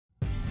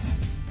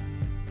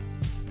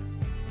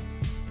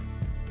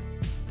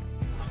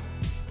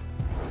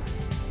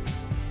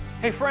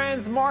Hey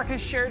friends,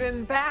 Marcus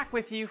Sheridan back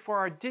with you for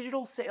our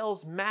Digital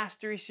Sales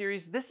Mastery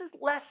Series. This is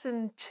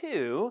lesson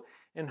 2,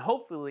 and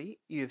hopefully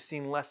you've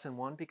seen lesson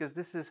 1 because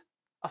this is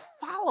a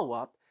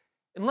follow-up.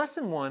 In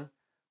lesson 1,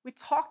 we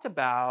talked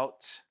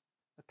about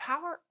the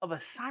power of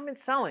assignment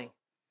selling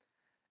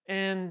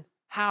and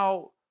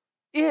how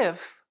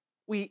if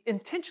we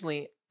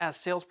intentionally, as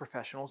sales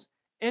professionals,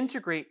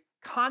 integrate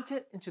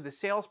content into the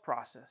sales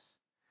process,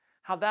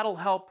 how that'll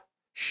help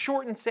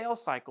shorten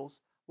sales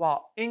cycles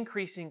while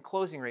increasing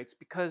closing rates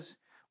because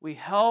we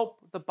help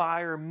the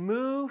buyer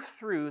move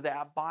through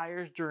that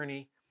buyer's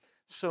journey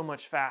so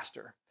much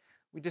faster.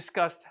 We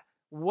discussed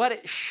what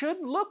it should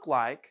look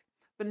like,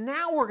 but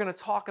now we're going to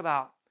talk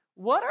about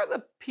what are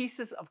the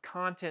pieces of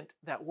content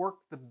that work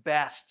the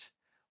best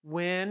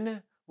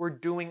when we're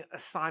doing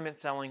assignment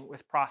selling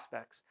with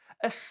prospects,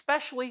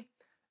 especially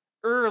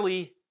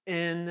early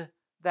in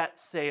that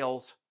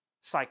sales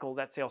cycle,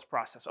 that sales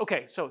process.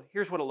 Okay, so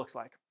here's what it looks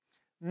like.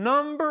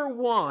 Number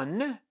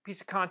 1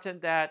 piece of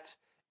content that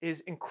is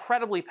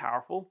incredibly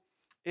powerful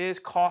is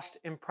cost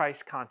and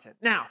price content.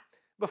 Now,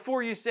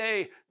 before you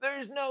say,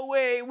 there's no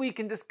way we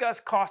can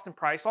discuss cost and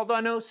price, although I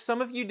know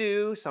some of you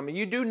do, some of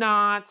you do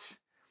not.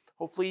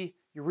 Hopefully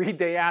you read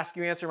They Ask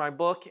You Answer my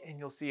book and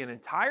you'll see an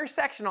entire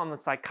section on the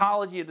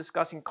psychology of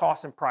discussing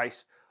cost and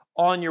price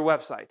on your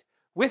website.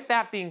 With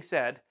that being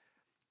said,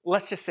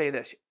 let's just say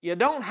this. You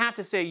don't have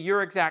to say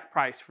your exact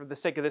price for the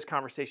sake of this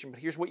conversation, but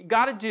here's what you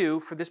got to do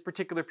for this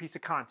particular piece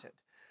of content.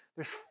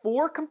 There's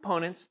 4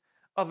 components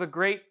of a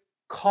great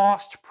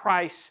cost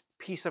price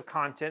piece of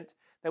content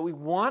that we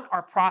want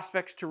our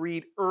prospects to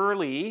read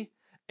early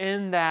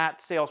in that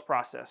sales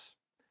process.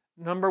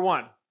 Number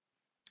 1,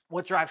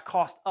 what drives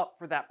cost up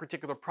for that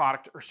particular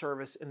product or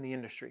service in the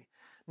industry?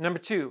 Number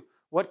 2,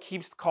 what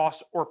keeps the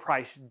cost or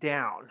price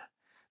down?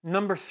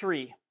 Number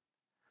 3,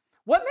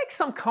 what makes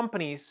some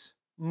companies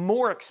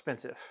more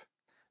expensive?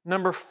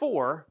 Number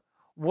 4,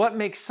 what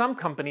makes some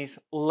companies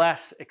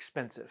less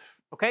expensive?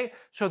 Okay,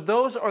 so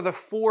those are the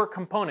 4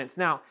 components.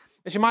 Now,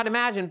 as you might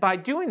imagine, by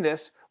doing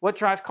this, what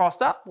drives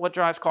cost up, what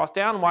drives cost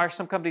down, why are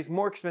some companies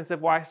more expensive,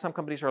 why some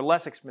companies are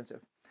less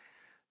expensive?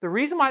 The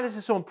reason why this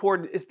is so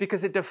important is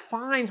because it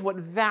defines what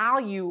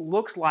value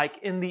looks like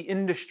in the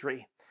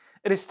industry.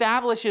 It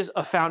establishes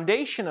a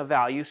foundation of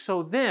value,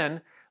 so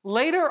then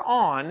later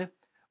on,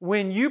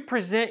 when you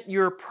present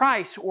your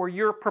price or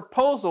your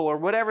proposal or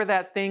whatever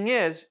that thing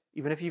is,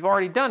 even if you've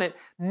already done it,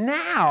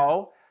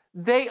 now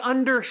they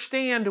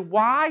understand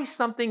why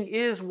something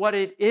is what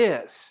it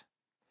is.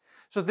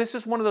 So this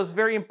is one of those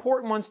very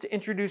important ones to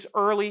introduce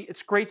early.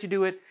 It's great to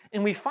do it.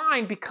 And we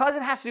find because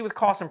it has to do with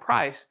cost and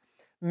price,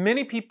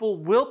 many people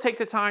will take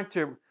the time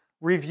to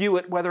review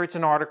it, whether it's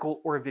an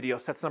article or a video.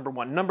 So that's number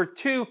 1. Number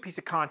 2 piece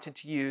of content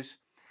to use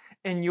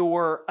in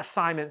your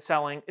assignment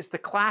selling is the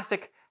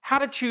classic how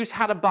to choose,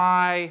 how to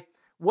buy,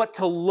 what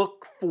to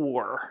look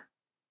for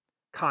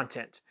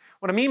content.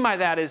 What I mean by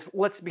that is,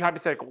 let's be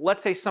hypothetical.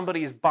 Let's say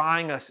somebody is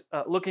buying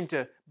looking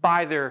to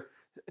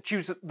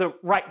choose the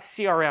right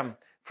CRM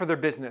for their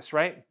business,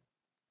 right?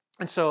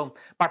 And so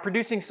by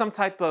producing some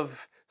type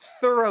of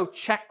thorough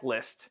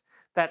checklist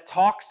that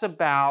talks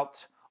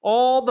about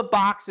all the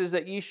boxes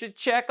that you should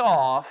check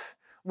off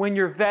when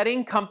you're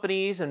vetting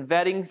companies and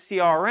vetting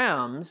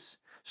CRMs,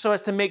 so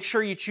as to make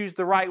sure you choose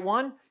the right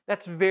one,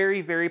 that's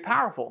very, very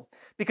powerful.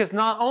 Because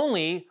not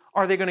only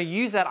are they going to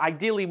use that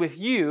ideally with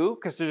you,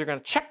 because they're going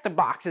to check the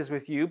boxes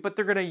with you, but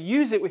they're going to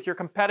use it with your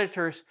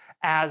competitors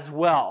as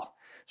well.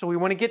 So we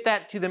want to get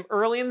that to them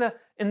early in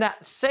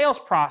that sales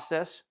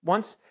process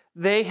once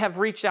they have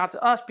reached out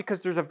to us,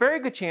 because there's a very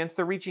good chance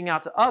they're reaching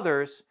out to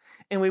others,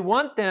 and we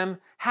want them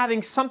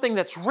having something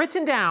that's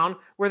written down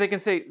where they can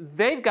say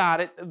they've got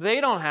it,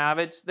 they don't have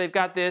it, they've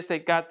got this, they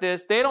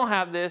don't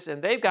have this,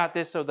 and they've got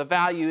this, so the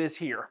value is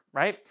here,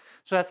 right?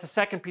 So that's the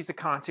second piece of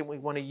content we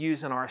want to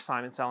use in our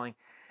assignment selling.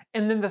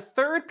 And then the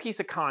third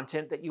piece of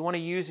content that you want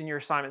to use in your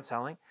assignment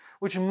selling,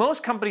 which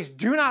most companies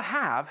do not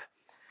have,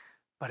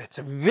 but it's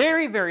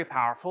very, very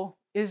powerful,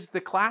 is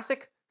the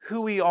classic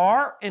who we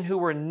are and who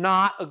we're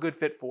not a good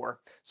fit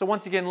for. So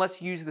once again,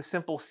 let's use the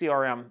simple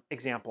CRM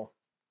example.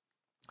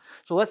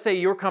 So let's say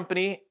your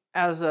company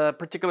has a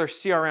particular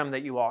CRM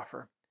that you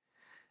offer.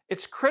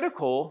 It's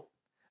critical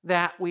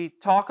that we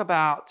talk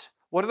about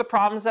what are the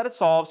problems that it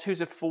solves, who's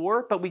it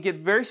for, but we get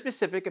very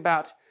specific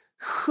about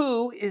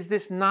who is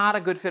this not a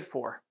good fit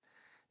for.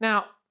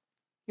 Now,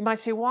 you might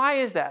say, why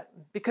is that?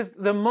 Because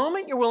the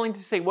moment you're willing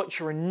to say what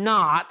you're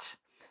not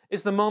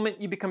is the moment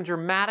you become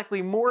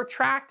dramatically more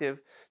attractive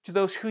to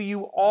those who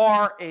you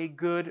are a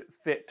good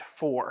fit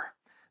for.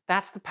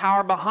 That's the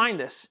power behind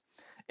this.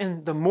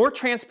 And the more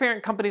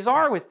transparent companies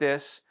are with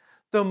this,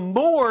 the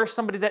more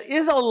somebody that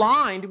is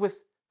aligned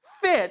with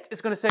fit is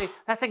going to say,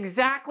 that's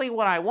exactly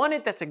what I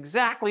wanted, that's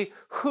exactly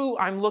who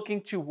I'm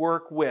looking to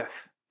work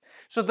with.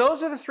 So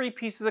those are the 3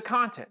 pieces of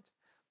content.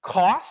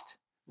 Cost,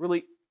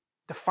 really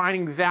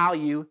defining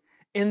value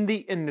in the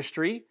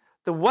industry,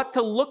 the what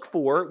to look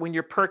for when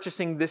you're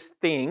purchasing this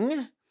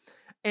thing,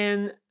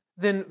 and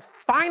then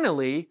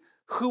finally,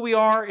 who we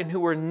are and who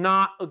we're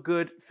not a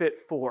good fit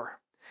for.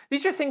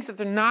 These are things that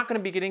they're not going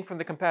to be getting from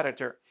the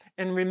competitor.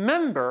 And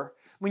remember,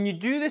 when you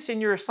do this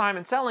in your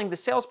assignment selling, the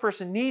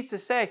salesperson needs to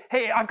say,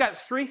 hey, I've got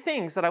 3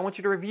 things that I want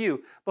you to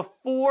review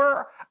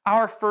before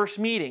our first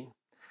meeting.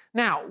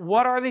 Now,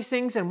 what are these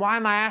things and why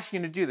am I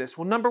asking you to do this?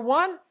 Well, number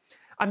 1,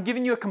 I'm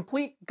giving you a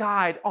complete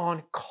guide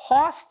on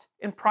cost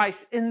and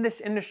price in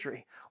this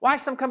industry. Why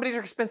some companies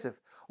are expensive,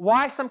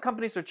 why some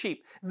companies are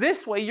cheap.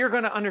 This way, you're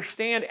going to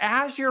understand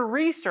as you're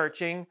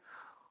researching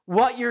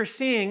what you're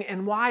seeing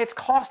and why it's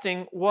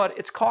costing what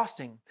it's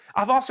costing.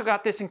 I've also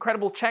got this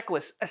incredible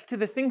checklist as to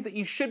the things that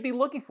you should be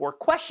looking for,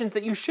 questions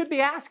that you should be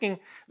asking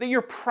that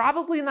you're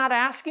probably not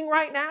asking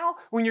right now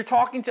when you're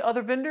talking to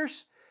other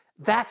vendors.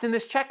 That's in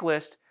this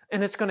checklist,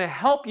 and it's going to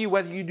help you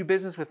whether you do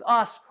business with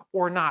us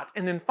or not.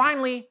 And then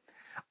finally,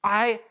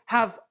 I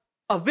have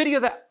a video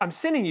that I'm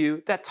sending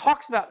you that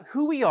talks about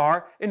who we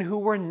are and who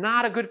we're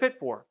not a good fit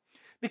for.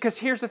 Because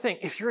here's the thing,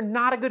 if you're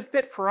not a good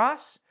fit for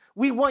us,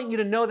 we want you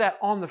to know that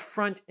on the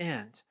front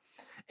end.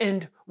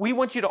 And we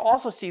want you to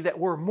also see that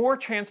we're more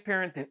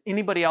transparent than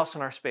anybody else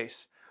in our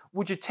space.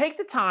 Would you take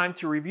the time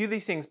to review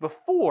these things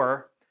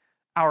before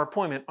our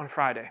appointment on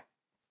Friday?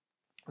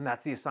 And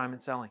that's the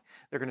assignment selling.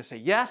 They're going to say,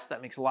 yes,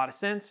 that makes a lot of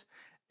sense.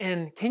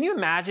 And can you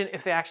imagine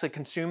if they actually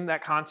consume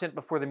that content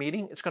before the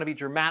meeting? It's going to be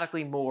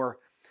dramatically more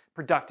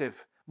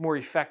productive, more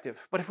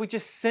effective. But if we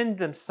just send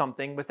them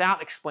something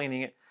without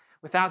explaining it,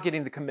 without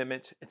getting the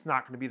commitment, it's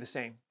not going to be the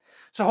same.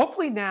 So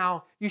hopefully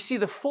now you see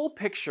the full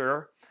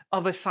picture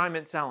of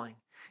assignment selling.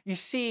 You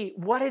see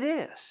what it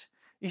is.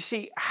 You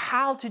see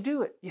how to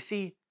do it. You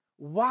see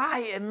why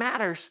it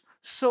matters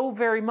so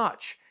very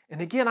much.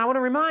 And again, I want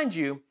to remind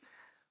you,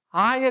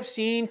 I have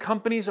seen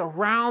companies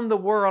around the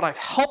world, I've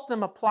helped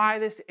them apply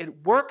this.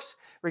 It works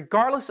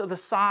regardless of the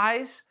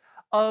size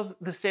of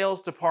the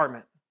sales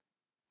department.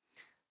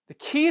 The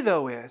key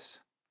though is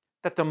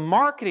that the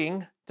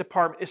marketing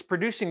department is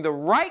producing the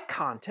right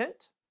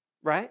content,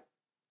 right?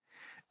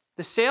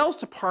 The sales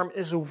department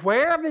is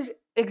aware of its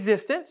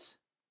existence.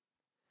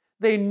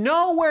 They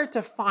know where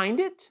to find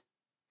it,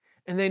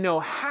 and they know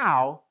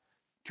how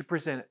to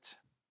present it.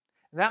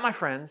 And that, my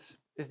friends,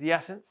 is the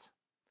essence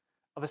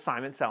of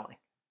assignment selling.